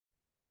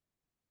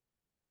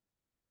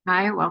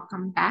Hi,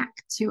 welcome back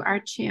to our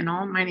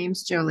channel. My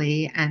name's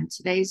Jolie, and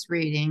today's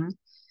reading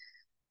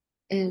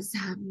is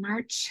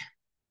March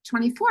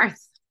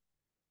 24th.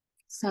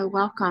 So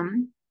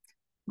welcome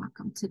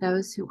to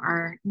those who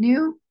are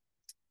new,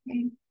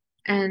 okay,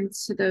 and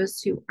to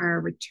those who are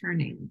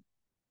returning.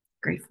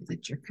 Grateful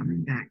that you're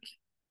coming back.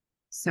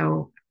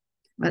 So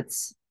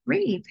let's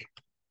read.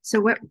 So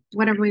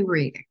what are we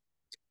reading?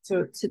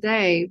 So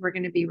today we're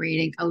going to be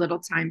reading A Little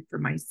Time for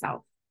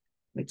Myself,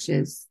 which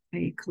is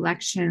a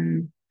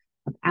collection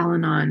of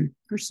Al-Anon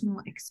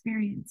personal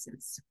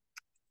experiences.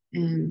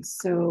 And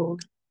so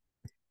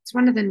it's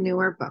one of the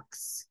newer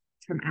books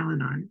from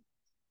Al-Anon.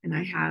 And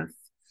I have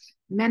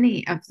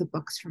many of the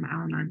books from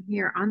Al-Anon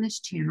here on this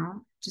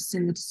channel. Just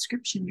in the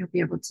description, you'll be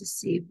able to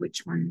see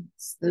which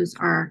ones those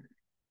are,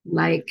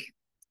 like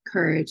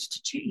Courage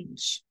to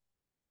Change,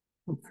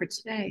 Hope for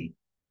Today,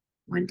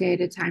 One Day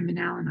at a Time in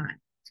Al-Anon,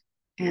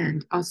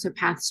 and also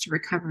Paths to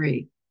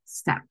Recovery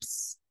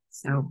Steps.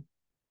 So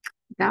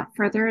without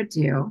further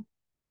ado,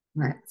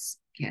 let's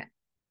get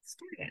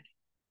started.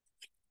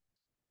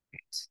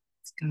 Right,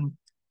 let's go.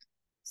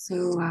 So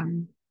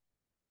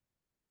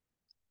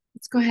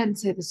let's go ahead and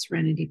say the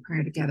Serenity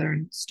Prayer together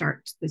and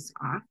start this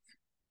off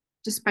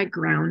just by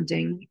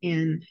grounding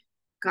in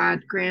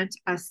God. Grant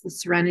us the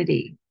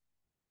serenity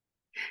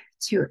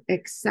to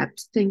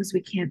accept things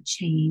we can't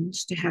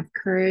change, to have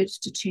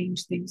courage to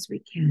change things we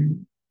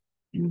can,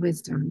 and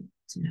wisdom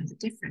to know the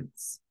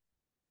difference.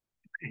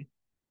 Okay,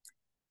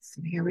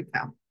 so here we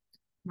go.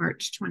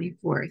 March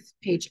 24th,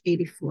 page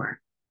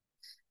 84.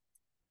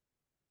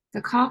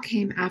 The call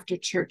came after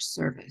church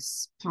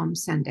service, Palm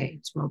Sunday,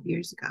 12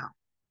 years ago.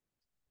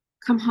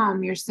 Come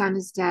home, your son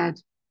is dead.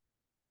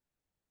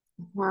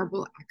 A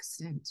horrible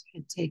accident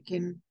had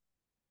taken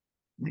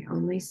my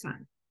only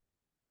son.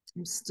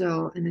 I'm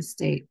still in a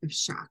state of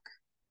shock.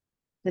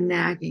 The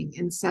nagging,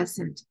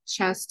 incessant,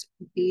 chest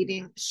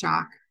beating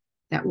shock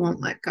that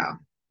won't let go.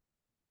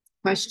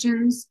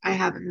 Questions, I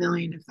have a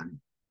million of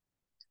them,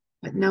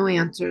 but no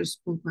answers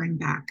will bring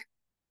back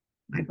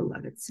my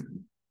beloved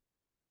son.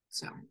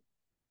 So,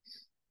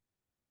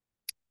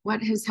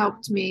 what has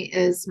helped me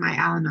is my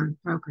Al-Anon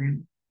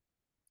program.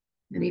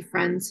 Many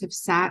friends have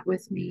sat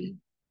with me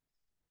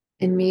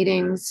in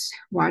meetings,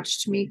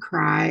 watched me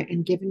cry,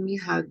 and given me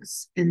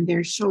hugs and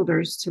their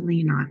shoulders to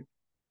lean on.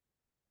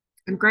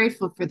 I'm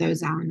grateful for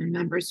those Al-Anon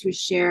members who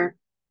share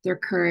their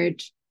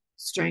courage,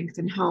 strength,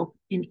 and hope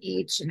in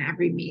each and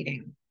every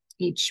meeting.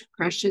 Each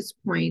precious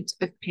point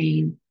of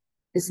pain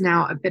is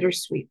now a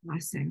bittersweet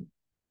blessing.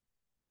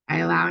 By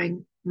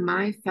allowing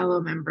my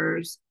fellow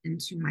members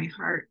into my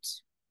heart,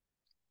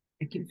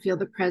 I can feel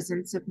the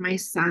presence of my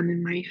son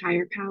and my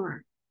higher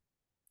power.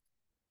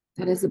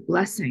 That is a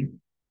blessing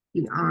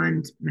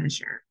beyond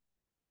measure.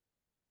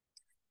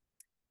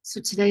 So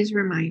today's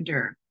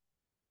reminder,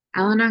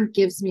 Al-Anon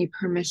gives me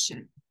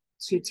permission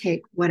to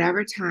take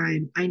whatever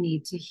time I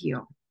need to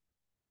heal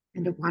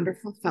and a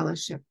wonderful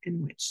fellowship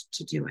in which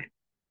to do it.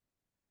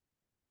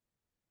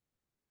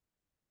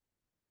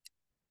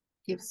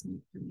 Gives me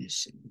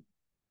permission.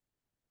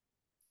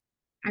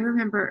 I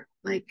remember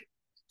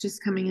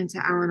just coming into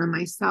Al-Anon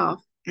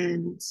myself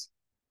and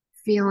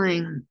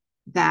feeling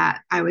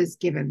that I was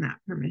given that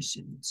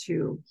permission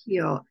to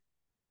heal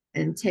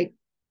and take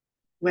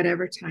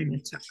whatever time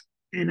it took.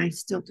 And I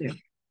still do.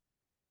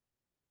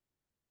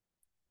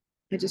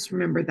 I just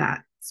remember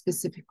that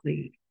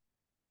specifically,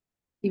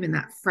 even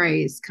that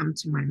phrase come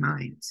to my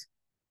mind.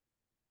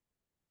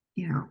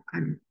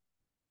 I'm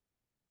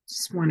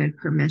just wanted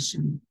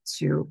permission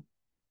to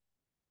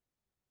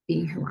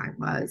be who I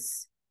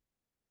was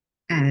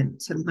and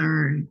to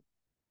learn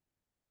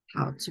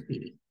how to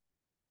be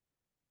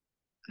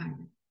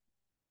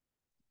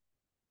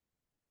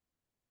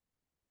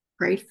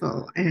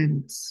grateful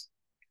and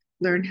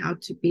learn how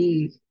to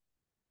be,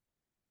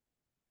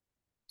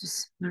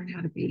 just learn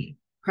how to be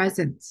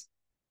present.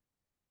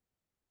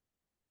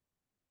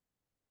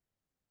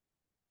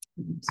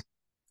 And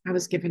I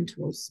was given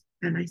tools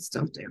and I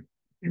still do.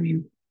 I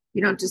mean,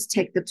 you don't just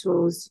take the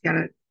tools, you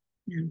gotta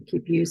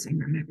keep using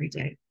them every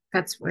day.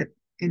 That's what,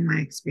 in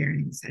my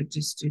experience, I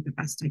just do the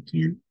best I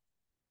can.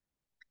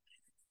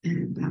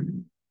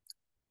 And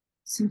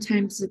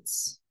sometimes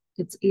it's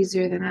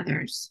easier than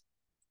others.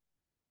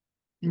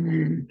 And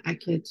then I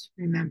could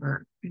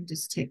remember and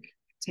just take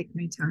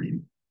my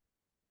time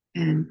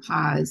and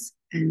pause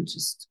and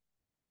just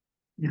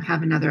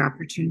have another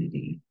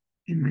opportunity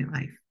in my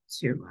life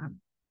to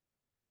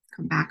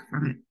come back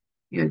from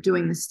it.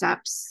 Doing the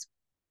steps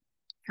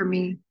for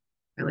me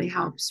really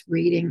helps.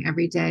 Reading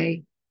every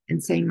day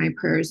and saying my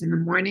prayers in the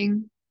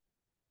morning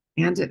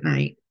and at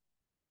night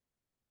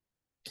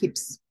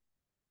keeps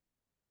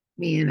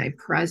me in a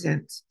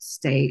present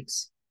state,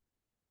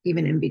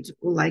 even in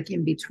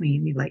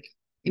between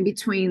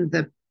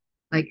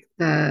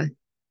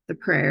the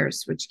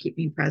prayers, which keep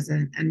me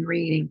present, and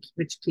reading,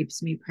 which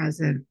keeps me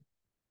present.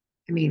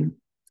 I mean,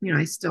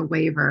 I still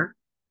waver,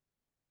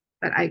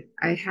 but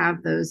I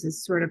have those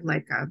as sort of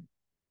like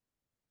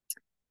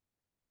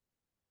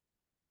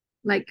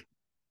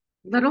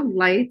little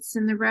lights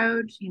in the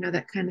road,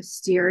 that kind of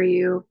steer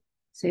you,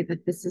 say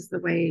that this is the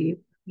way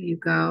you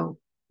go.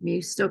 I mean,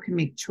 you still can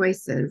make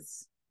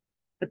choices,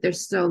 but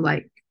there's still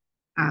like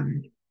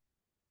um,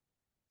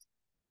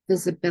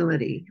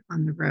 visibility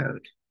on the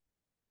road.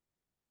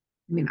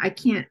 I mean, I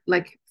can't,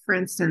 like, for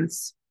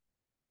instance,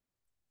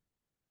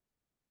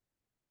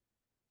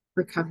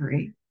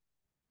 recovery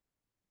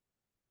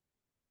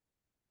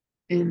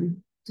and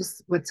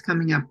just what's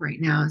coming up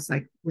right now is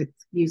like with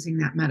using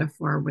that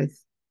metaphor with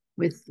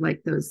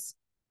like those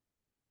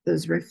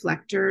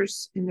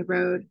reflectors in the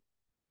road.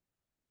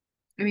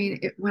 I mean,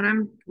 when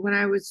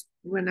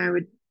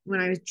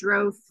I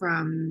drove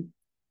from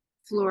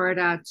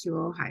Florida to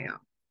Ohio,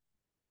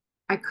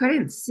 I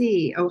couldn't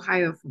see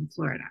Ohio from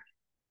Florida,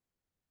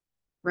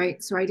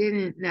 right? So I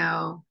didn't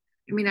know.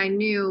 I mean, I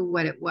knew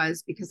what it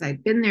was because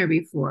I'd been there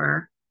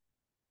before,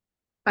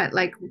 but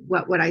like,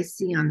 what would I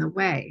see on the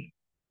way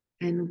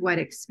and what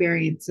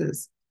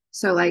experiences?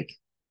 So, like,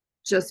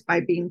 just by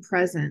being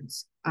present,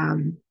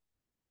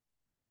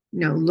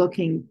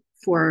 looking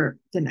for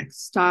the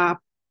next stop,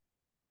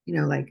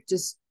 like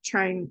just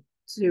trying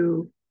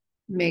to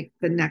make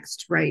the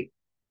next right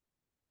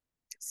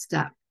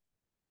step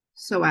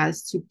so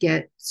as to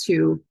get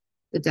to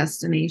the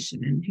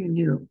destination. And who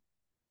knew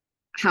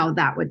how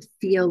that would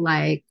feel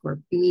like or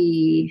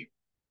be.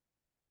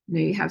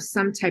 You have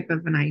some type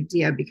of an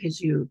idea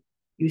because you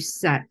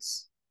set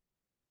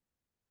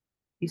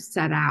you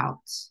set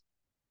out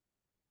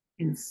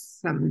in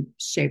some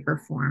shape or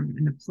form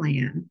in a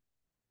plan,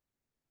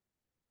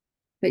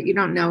 but you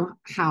don't know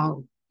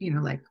how,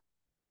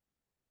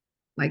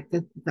 like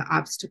the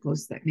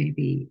obstacles that may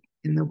be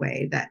in the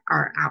way that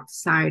are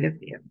outside of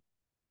you.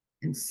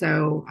 And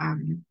so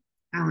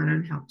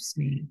Al-Anon helps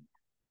me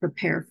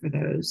prepare for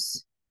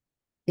those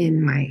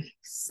in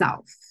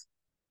myself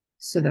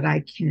so that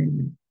I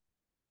can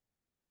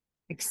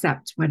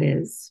accept what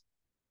is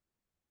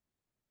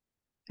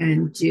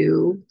and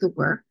do the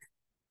work,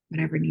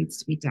 whatever needs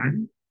to be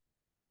done,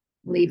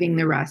 leaving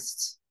the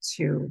rest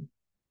to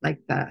like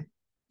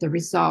the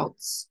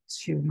results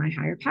to my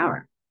higher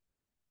power.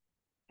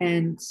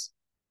 And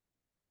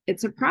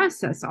it's a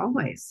process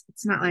always.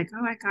 It's not like,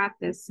 oh, I got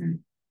this. And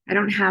I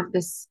don't have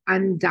this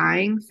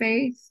undying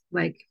faith,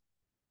 like,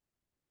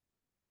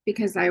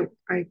 because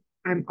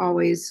I'm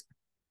always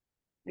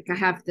like, I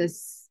have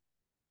this,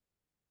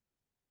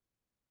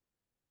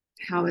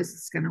 how is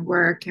this going to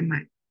work? Am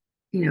I,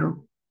 you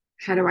know,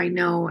 how do I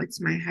know it's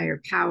my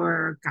higher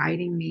power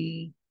guiding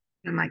me?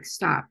 And I'm like,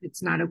 stop.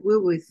 It's not a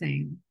woo-woo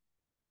thing.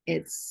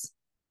 It's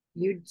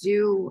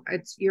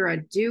you're a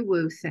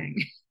do-woo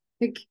thing.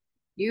 Like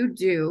you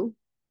do,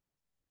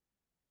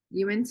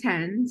 you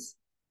intend,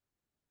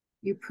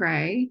 you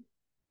pray,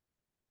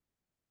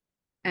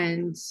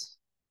 and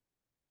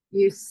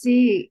you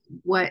see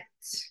what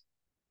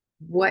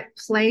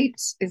plate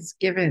is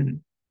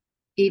given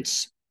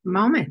each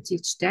moment,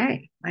 each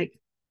day. Like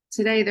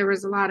today, there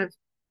was a lot of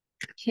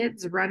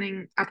kids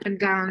running up and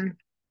down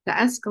the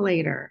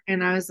escalator,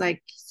 and I was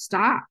like,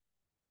 stop.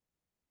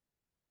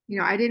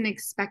 I didn't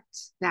expect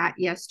that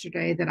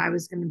yesterday that I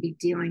was going to be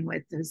dealing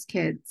with those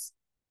kids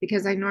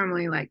because I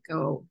normally like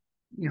go,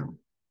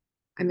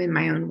 I'm in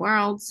my own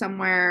world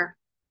somewhere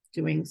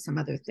doing some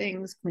other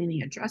things,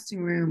 cleaning a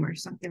dressing room or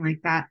something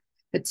like that.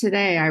 But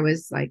today I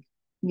was like,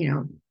 you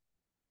know,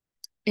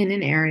 in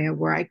an area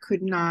where I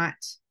could not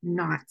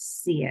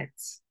see it.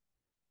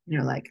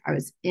 Like I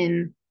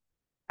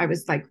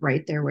was like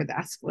right there where the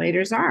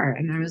escalators are.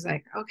 And I was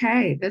like,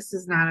 okay, this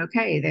is not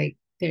okay.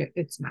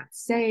 It's not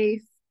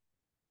safe.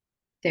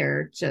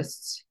 They're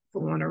just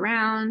fooling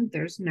around.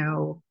 There's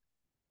no,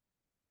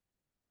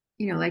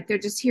 like they're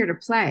just here to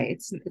play.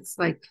 It's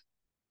like,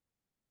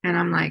 and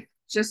I'm like,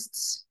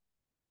 just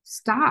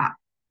stop,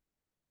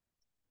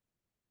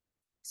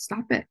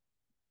 stop it.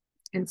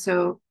 And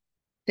so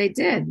they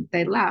did,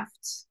 they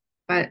left.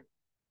 But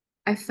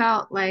I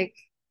felt like,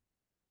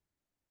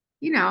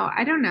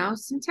 I don't know,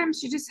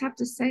 sometimes you just have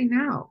to say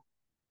no.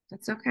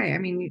 That's okay. I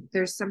mean,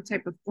 there's some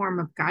type of form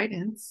of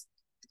guidance.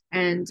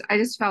 And I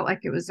just felt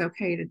like it was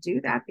okay to do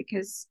that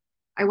because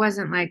I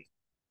wasn't like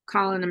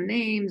calling them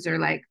names or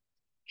like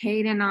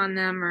hating on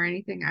them or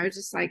anything. I was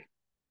just like,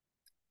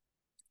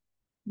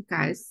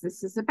 guys,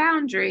 this is a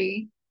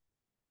boundary.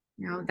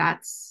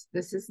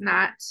 This is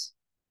not,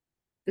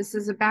 this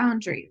is a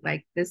boundary.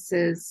 Like, this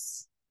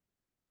is,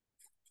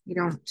 you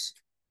don't,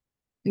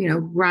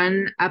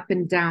 run up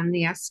and down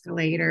the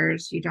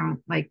escalators. You don't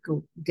like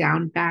go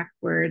down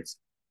backwards.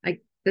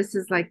 Like, this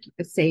is like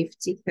a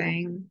safety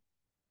thing.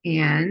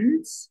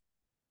 And,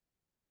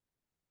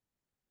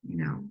 you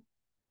know,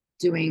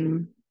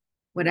 doing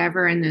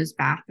whatever in those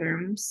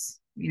bathrooms,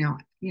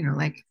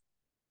 like,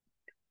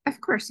 of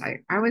course,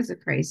 I was a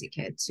crazy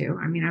kid too.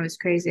 I mean, I was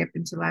crazy up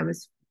until I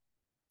was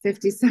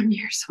 50 some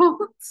years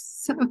old.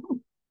 So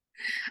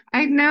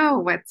I know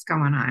what's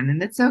going on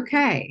and it's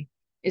okay.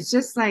 It's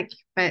just like,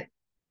 but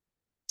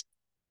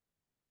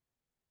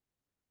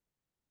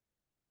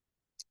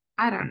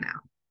I don't know.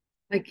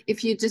 Like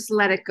if you just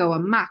let it go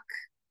amok,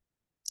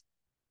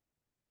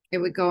 it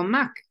would go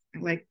amok.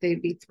 like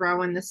they'd be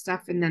throwing the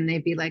stuff and then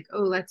they'd be like,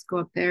 oh, let's go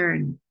up there.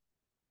 And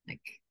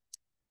like,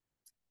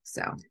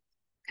 so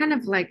kind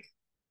of like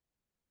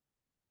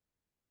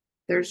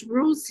there's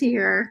rules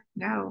here.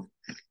 No,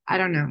 I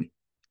don't know.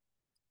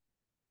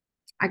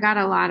 I got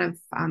a lot of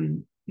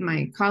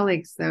my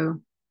colleagues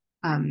though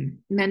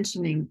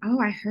mentioning, oh,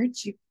 I heard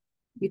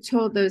you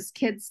told those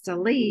kids to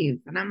leave.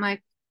 And I'm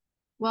like,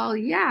 well,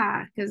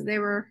 yeah, because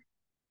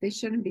they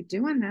shouldn't be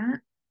doing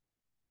that.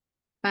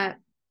 But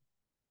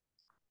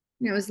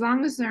as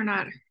long as they're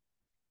not,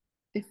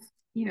 if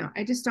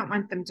I just don't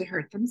want them to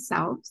hurt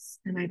themselves,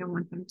 and I don't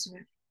want them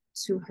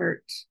to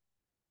hurt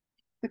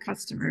the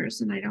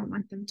customers, and I don't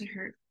want them to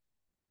hurt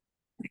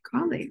my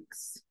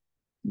colleagues,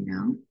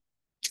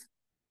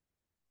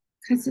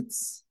 because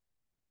it's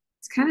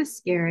kind of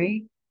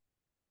scary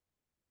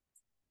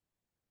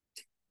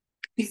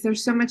because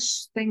there's so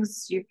much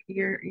things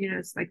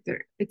it's like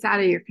it's out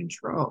of your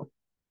control.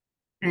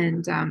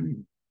 And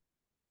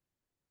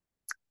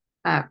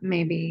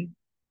maybe,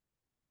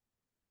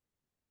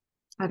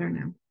 I don't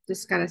know,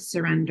 just got to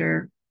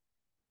surrender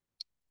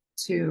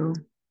to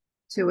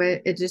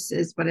it. It just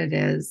is what it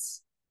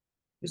is.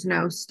 There's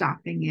no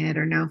stopping it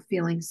or no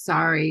feeling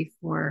sorry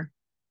for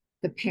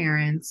the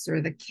parents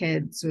or the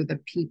kids or the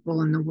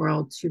people in the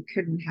world who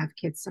couldn't have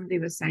kids. Somebody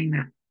was saying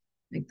that,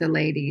 like the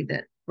lady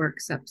that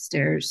works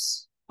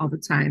upstairs all the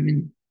time.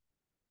 And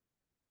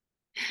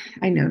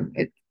I know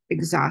it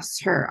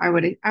exhausts her. I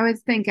would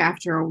think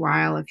after a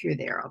while, if you're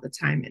there all the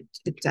time,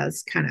 it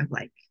does kind of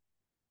like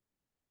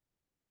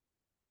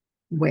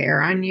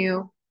wear on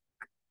you.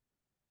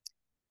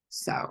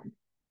 So,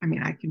 I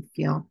mean, I can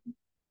feel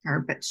her,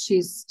 but she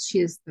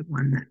is the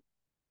one that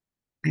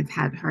I've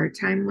had a hard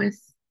time with.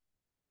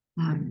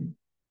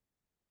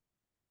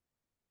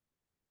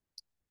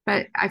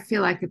 But I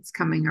feel like it's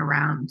coming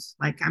around.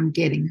 Like I'm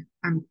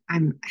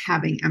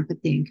having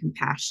empathy and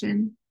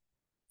compassion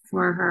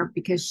for her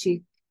because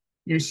she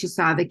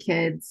saw the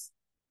kids,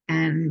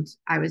 and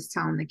I was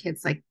telling the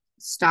kids, like,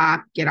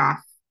 stop, get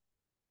off.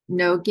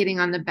 No getting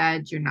on the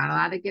bed. You're not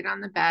allowed to get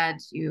on the bed.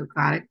 You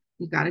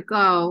gotta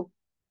go.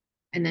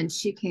 And then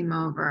she came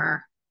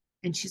over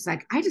and she's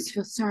like, I just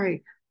feel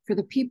sorry for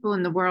the people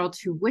in the world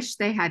who wish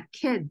they had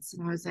kids.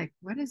 And I was like,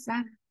 what is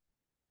that?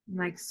 I'm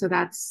like, so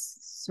that's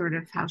sort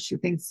of how she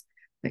thinks.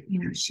 But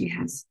she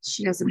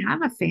doesn't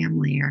have a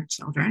family or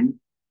children.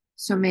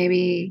 So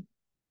maybe,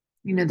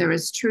 there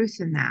was truth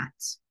in that.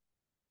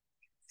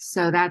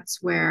 So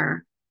that's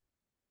where,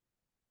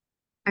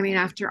 I mean,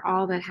 after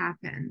all that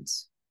happened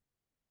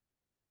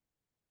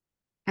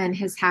and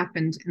has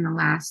happened in the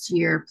last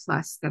year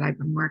plus that I've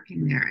been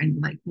working there,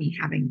 and like me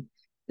having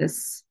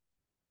this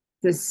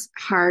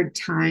hard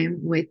time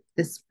with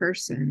this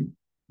person,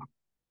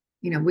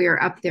 we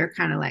were up there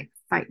kind of like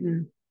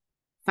fighting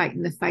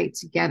the fight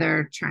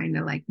together, trying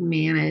to like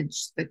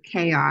manage the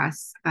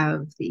chaos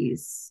of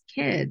these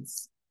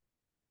kids,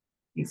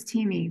 these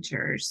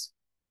teenagers.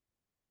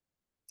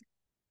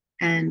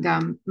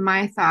 And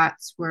my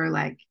thoughts were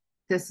like,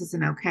 this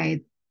isn't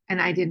okay.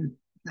 And I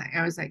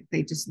was like,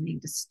 they just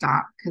need to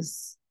stop,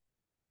 because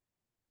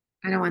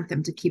I don't want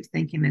them to keep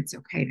thinking it's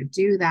okay to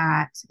do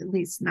that, at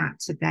least not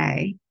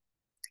today.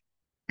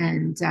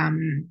 And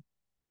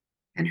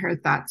her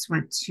thoughts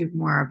went to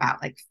more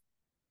about like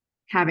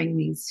having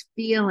these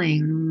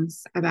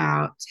feelings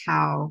about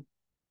how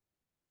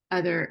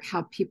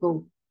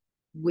people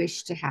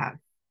wish to have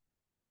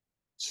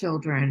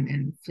children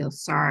and feel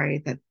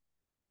sorry that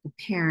the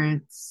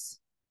parents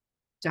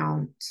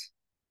don't,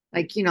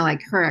 like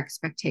her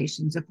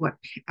expectations of what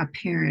a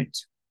parent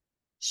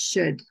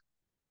should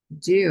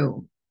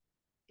do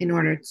in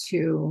order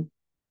to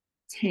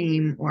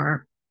tame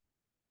or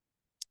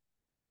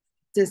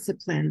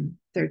discipline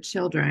their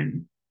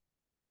children,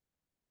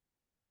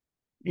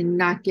 and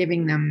not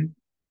giving them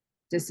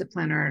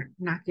discipline or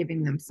not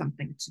giving them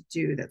something to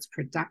do that's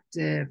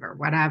productive or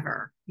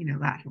whatever,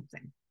 that whole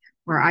thing.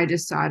 Where I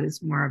just saw it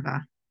as more of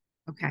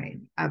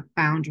a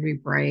boundary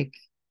break,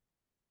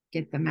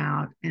 get them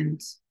out,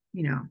 and,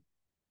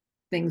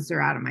 things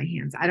are out of my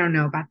hands. I don't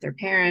know about their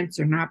parents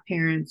or not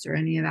parents or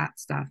any of that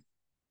stuff,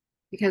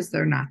 because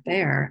they're not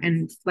there.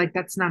 And like,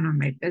 that's not on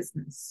my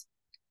business.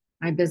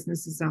 My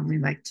business is only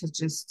like to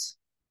just,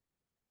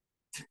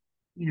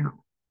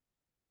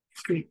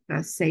 treat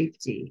the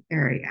safety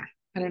area.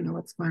 I don't know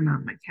what's going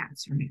on. My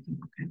cats are making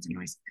all kinds of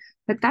noise,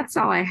 but that's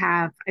all I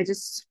have. I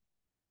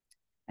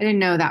didn't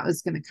know that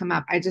was going to come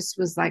up. I just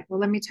was like, well,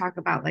 let me talk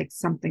about like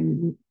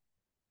something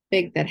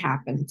big that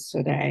happened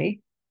today.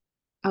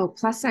 Oh,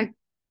 plus I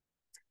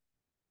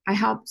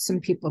helped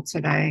some people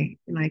today,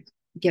 like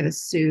get a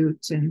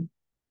suit, and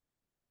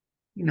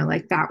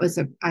like that was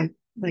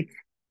like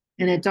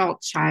an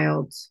adult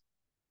child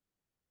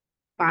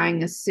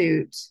buying a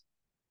suit,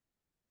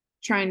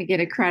 trying to get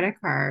a credit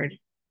card.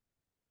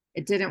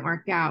 It didn't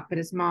work out, but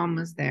his mom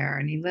was there,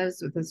 and he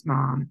lives with his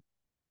mom.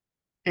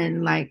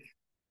 And like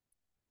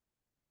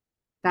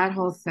that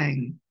whole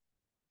thing,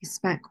 he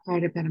spent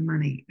quite a bit of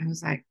money. I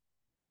was like,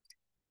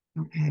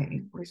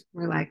 okay,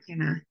 we're like,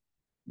 we're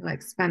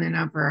like spending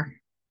over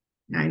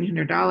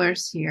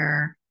 $900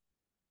 here.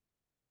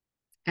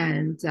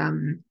 And,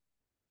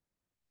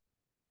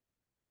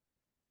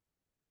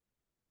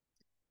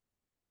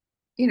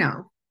 you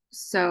know,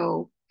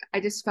 so I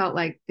just felt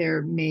like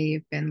there may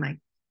have been like,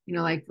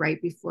 like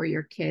right before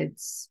your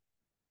kids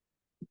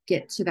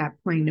get to that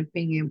point of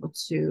being able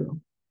to,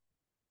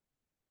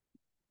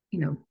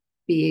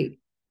 be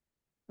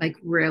like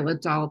real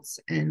adults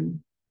and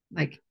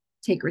like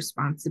take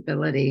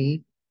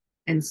responsibility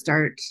and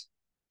start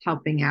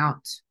helping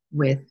out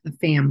with the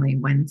family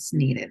when it's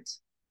needed.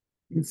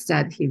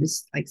 Instead, he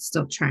was like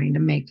still trying to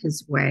make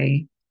his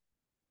way,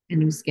 and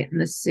he was getting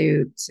the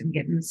suit and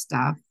getting the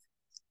stuff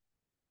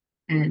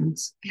and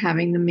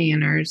having the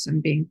manners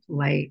and being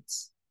polite.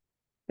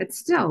 But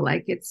still,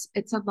 like it's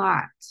a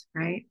lot,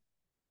 right?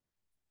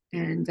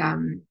 And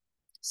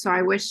so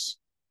I wish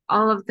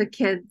all of the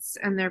kids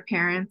and their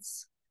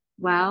parents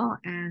well,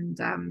 and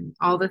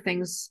all the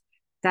things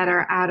that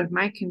are out of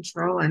my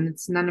control, and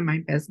it's none of my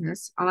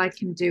business. All I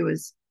can do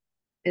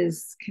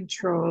is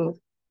control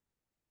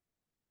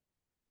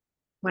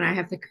when I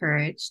have the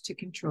courage to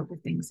control the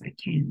things I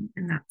can,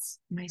 and that's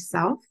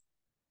myself,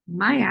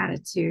 my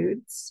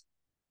attitudes,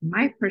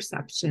 my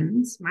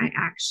perceptions, my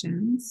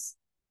actions,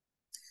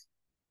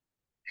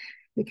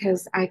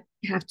 because I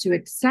have to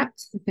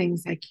accept the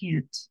things I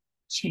can't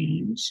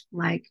change,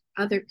 like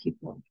other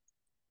people.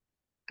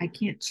 I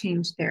can't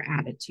change their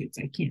attitudes.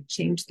 I can't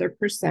change their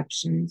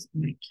perceptions,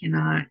 and I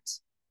cannot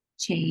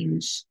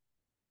change.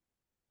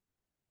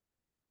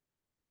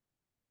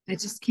 I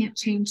just can't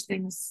change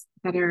things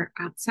that are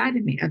outside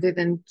of me, other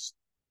than,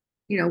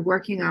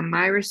 working on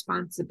my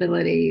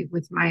responsibility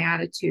with my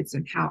attitudes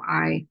and how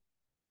I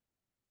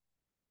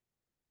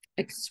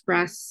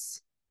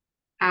express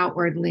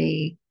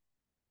outwardly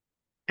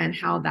and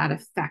how that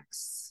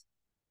affects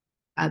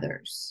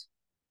others.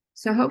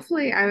 So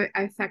hopefully I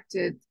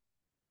affected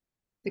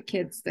the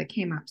kids that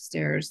came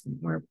upstairs and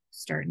were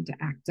starting to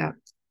act up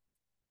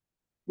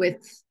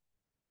with,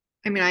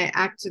 I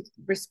acted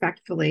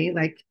respectfully,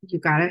 like,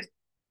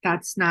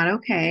 that's not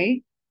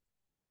okay,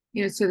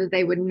 so that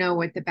they would know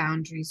what the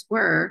boundaries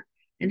were.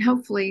 And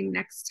hopefully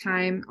next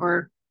time,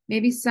 or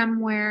maybe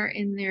somewhere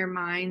in their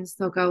minds,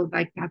 they'll go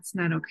like, that's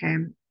not okay.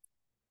 I'm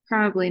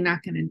probably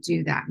not going to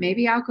do that.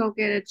 Maybe I'll go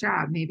get a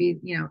job. Maybe,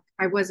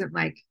 I wasn't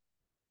like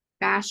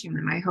bashing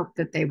them. I hope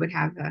that they would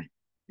have an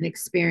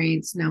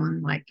experience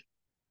knowing like,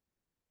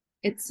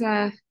 it's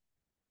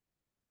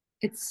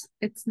it's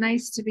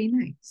nice to be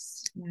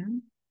nice.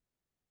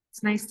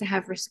 It's nice to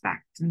have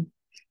respect and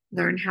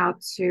learn how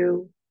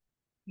to,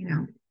 you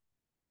know,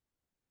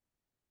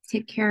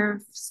 take care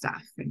of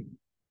stuff.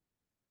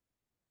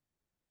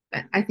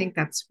 But I think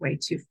that's way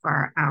too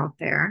far out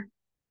there.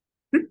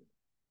 I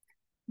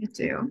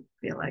do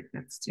feel like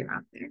that's too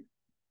out there.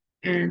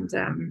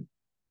 And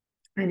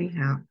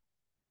anyhow,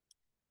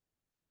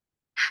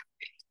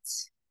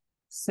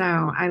 so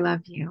I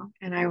love you,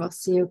 and I will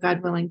see you,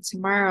 God willing,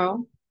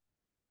 tomorrow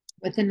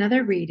with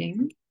another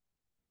reading.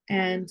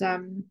 And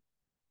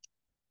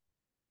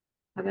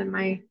having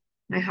my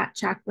hot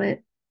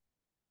chocolate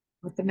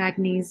with the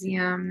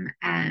magnesium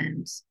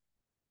and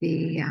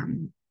the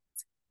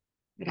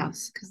what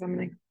else? Because I'm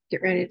gonna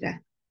get ready to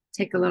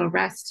take a little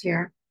rest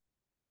here.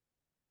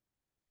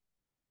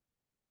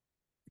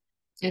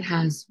 It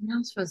has, what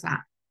else was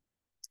that?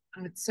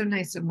 Oh, it's so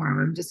nice and warm.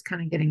 I'm just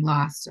kind of getting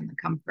lost in the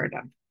comfort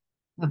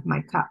of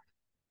my cup.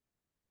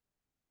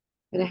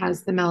 But it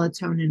has the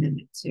melatonin in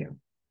it too.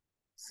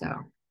 So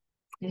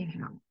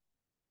anyhow,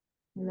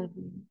 I love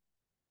you.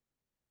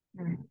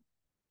 All right.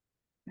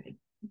 Bye.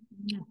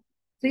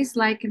 Please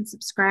like and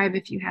subscribe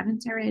if you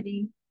haven't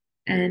already.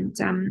 And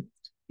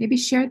maybe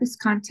share this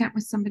content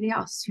with somebody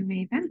else who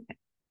may benefit.